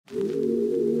Take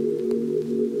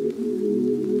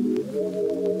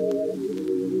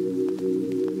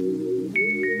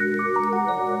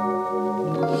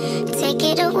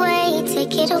it away,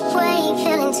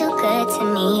 feeling too good to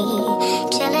me.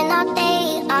 Chilling all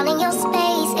day, all in your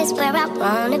space is where I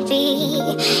wanna be.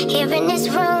 Here in this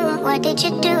room, what did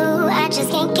you do? I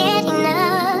just can't get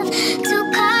enough.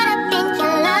 Too caught up in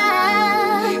your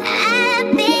love.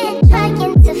 I've been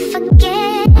trying to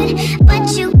forget,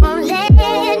 but you won't let me.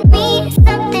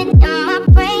 Something in my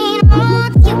brain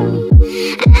wants you.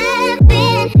 I've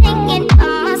been hanging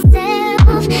on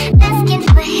myself, asking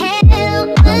for help,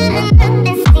 but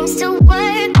nothing seems to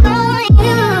work on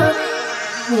you.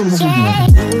 Yeah.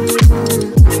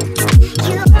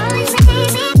 You always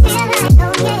make me feel like,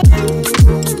 oh yeah.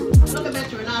 Welcome back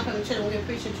to Renard Family Channel. We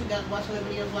appreciate you guys watching the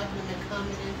videos, liking them, and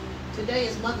commenting. Today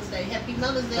is Mother's Day. Happy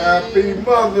Mother's Day. Happy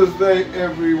Mother's Day,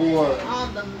 everyone. All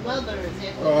the mothers.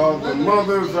 All the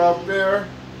mothers out there.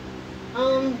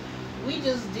 We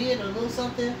just did a little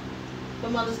something for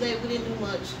Mother's Day. We didn't do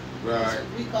much. Right.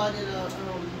 We called it a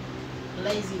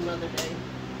lazy Mother Day.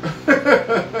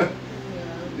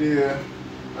 Yeah.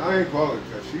 I ain't call it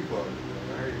that. She called it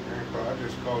that. I ain't call it. I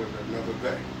just call it another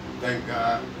day. Thank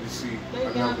God we see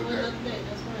another day.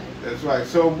 That's right. That's right.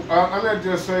 So I'm not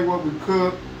just say what we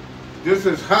cook. This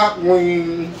is hot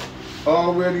wings,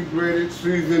 already breaded,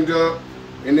 seasoned up,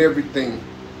 and everything.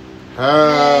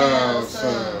 House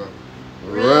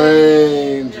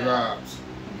raindrops.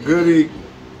 Good eating.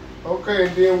 Okay,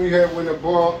 and then we have when I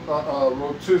bought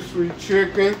rotisserie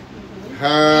chicken.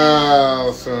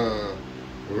 House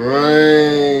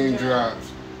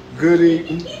raindrops. Good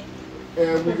eating.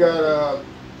 And we got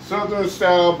southern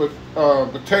style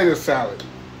potato salad.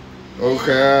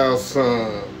 Okay, house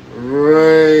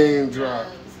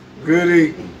raindrops. Good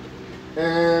eating.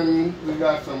 And we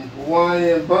got some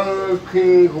Hawaiian buns,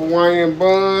 King Hawaiian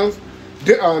buns.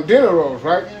 Dinner rolls,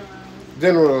 right?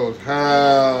 Dinner rolls.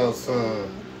 House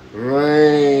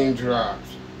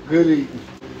raindrops. Good eating.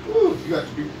 Ooh, you got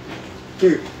to be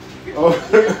cute. Oh,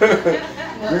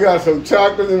 we got some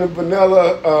chocolate and a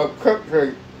vanilla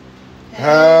cupcake.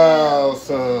 House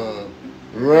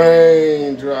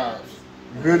raindrops.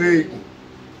 Good eating.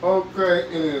 Okay,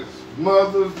 it is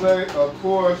Mother's Day, of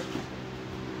course.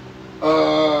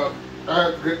 I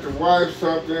had to get the wife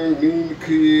something, me and the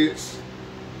kids.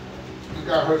 We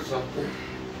got her something.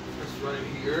 It's right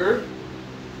here.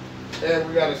 And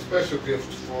we got a special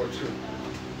gift for her too.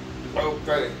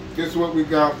 Okay, this is what we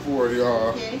got for y'all.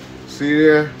 Okay. See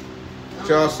there?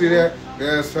 Y'all see that?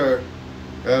 That's her.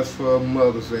 That's for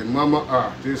Mother's Day.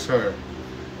 Mama this her.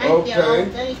 Okay.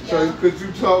 Thank you. So could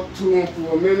you talk to him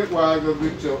for a minute while I go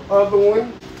get your other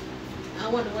one? I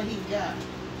wonder what he got.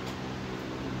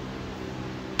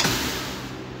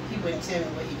 He wouldn't tell me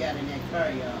what he got in that car,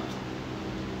 y'all.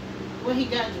 What he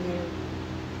got, Jamil?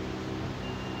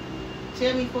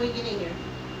 Tell me before you get in here.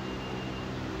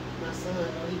 My son,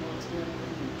 he wants to know.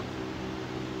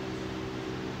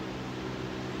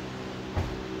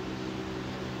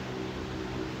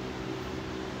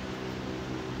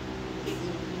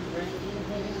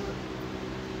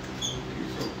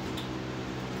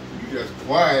 You just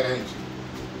quiet, ain't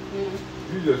you?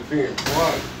 You just being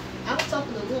quiet. I was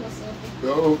talking a little something.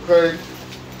 Okay.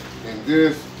 And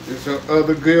this is her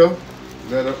other gift.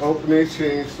 Let her open it. She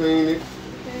ain't seen it.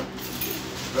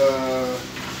 Okay.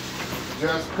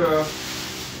 Jessica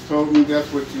told me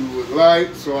that's what you would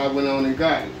like, so I went on and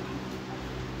got it.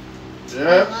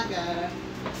 Yeah? Oh my God.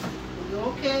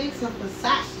 Okay, some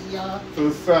Versace, y'all.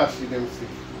 Versace, let me see.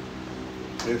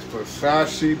 It's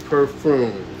Versace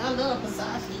perfume. I love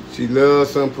Versace. She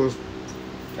loves some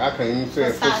I can't even say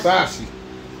it. Versace.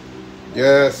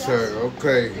 Yes, sir.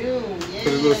 Okay. Yeah.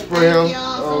 Put a little spray on. Thank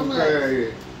y'all so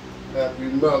Okay. Happy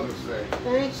Mother's Day.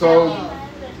 Thank So, y'all.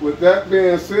 with that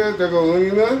being said, there go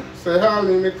Lena. Say hi,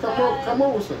 Lena. Come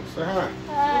over, son. Say hi.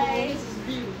 Hi. This is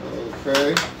beautiful.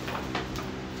 Okay.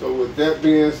 So with that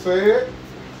being said,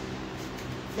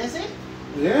 That's it?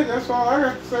 yeah, that's all I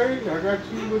got to say. I got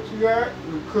you what you got.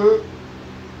 You cook.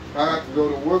 I have to go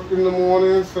to work in the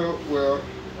morning, so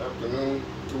afternoon.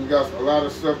 So we got a lot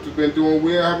of stuff to been doing.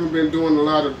 We haven't been doing a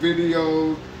lot of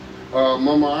videos.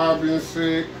 Mama, I've been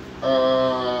sick.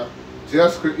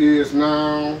 Jessica is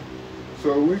now.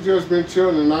 So we just been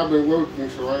chilling and I've been working,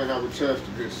 so I didn't have a chance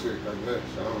to get sick, I guess.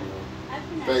 I don't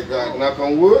know. Thank God. Knock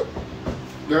on wood.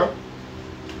 Yeah.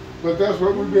 But that's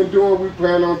what we've been doing. We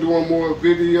plan on doing more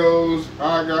videos.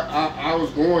 I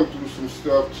was going through some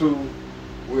stuff too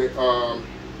with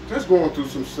just going through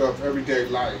some stuff, everyday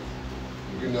life,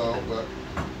 you know, but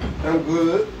I'm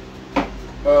good.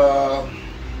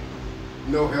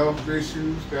 No health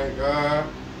issues, thank God.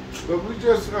 But we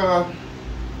just got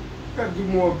to do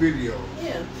more videos.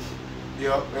 Yeah.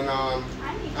 Yep, and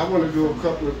I want to do a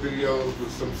couple of videos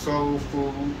with some soul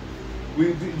food.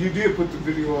 You did put the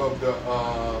video of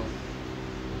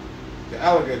the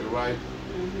alligator, right?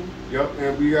 Mm-hmm. Yep,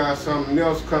 and we got something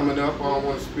else coming up. I don't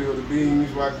want to spill the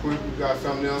beans right quick. We got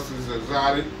something else that's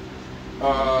exotic.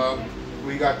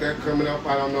 We got that coming up.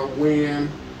 I don't know when.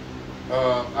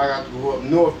 I got to go up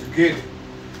north to get it.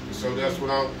 So that's what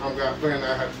I'm got planned.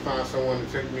 I have to find someone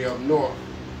to take me up north.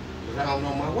 Because I don't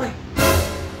know my way.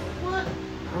 What?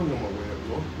 I don't know my way up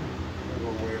north. I don't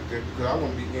know my way up there because I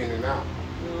want to be in and out.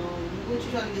 What, you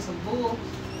trying to get some bull?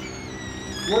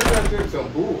 What did I get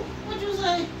some bull? What'd you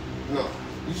say? No.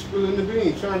 You spilling the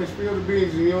beans, trying to spill the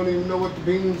beans, and you don't even know what the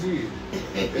beans is.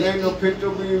 It ain't no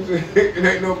pinto beans, it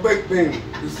ain't no baked beans.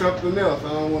 It's something else. I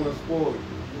don't want to spoil it.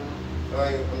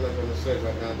 I'm not going to say it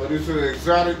right now, but it's an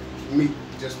exotic meat.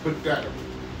 Just put it that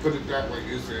way.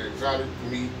 It's an exotic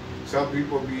meat. Some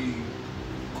people be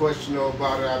questioning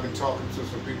about it. I've been talking to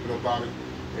some people about it,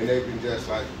 and they've been just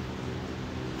like,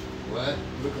 what?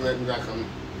 Looking at me like I'm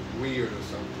weird or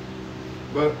something.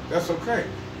 But that's okay.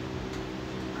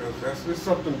 Because it's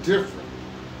something different.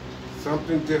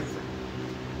 Something different.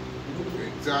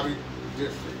 Exotic,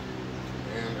 different.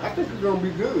 And I think it's going to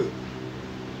be good.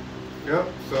 Yep,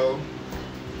 so.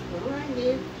 Alright,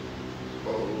 then.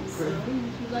 Okay. So, if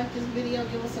you like this video,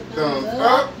 give us a thumbs thumbs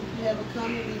up. up. If you have a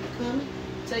comment, leave a comment.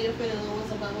 Tell your friends and loved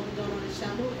ones about what we're doing on this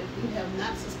channel. If you have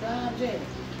not subscribed yet.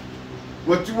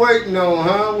 What you waiting on,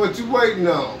 huh? What you waiting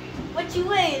on? What you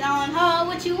waiting on, huh?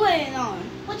 What you waiting on?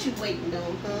 What you waiting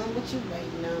on, huh? What you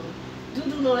waiting on?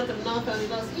 Do know that the Non Family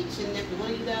loves each and every one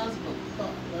of you guys, but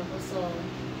love us all.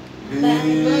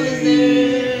 Happy Mother's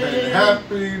Day. And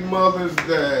happy Mother's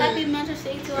Day. Happy Mother's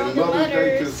Day to all And the Mother's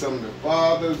Day to mothers. some of the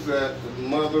fathers that the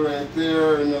mother ain't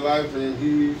there in the life and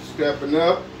he's stepping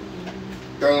up.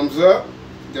 Thumbs up.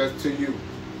 That's to you.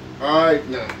 All right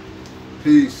now.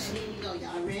 Peace. Here you go,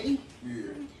 y'all ready?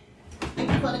 Yeah.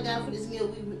 Thank you, Father God, for this meal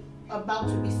we about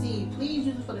to receive. Please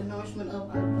use it for the nourishment of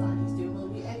our bodies. Dear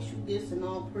Lord, we ask you this in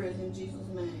all prayers in Jesus'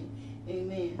 name.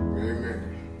 Amen.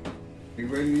 Amen. You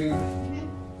ready, Nina?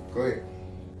 Mm-hmm. Go ahead.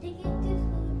 To get this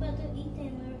food, but to eat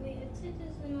them, Lord, we accept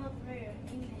this in our prayer.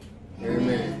 Amen.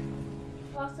 Amen.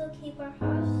 Also keep our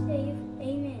house safe.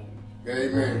 Amen.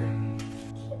 Amen.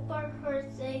 Keep our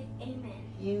hearts safe. Amen.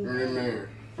 You. Amen.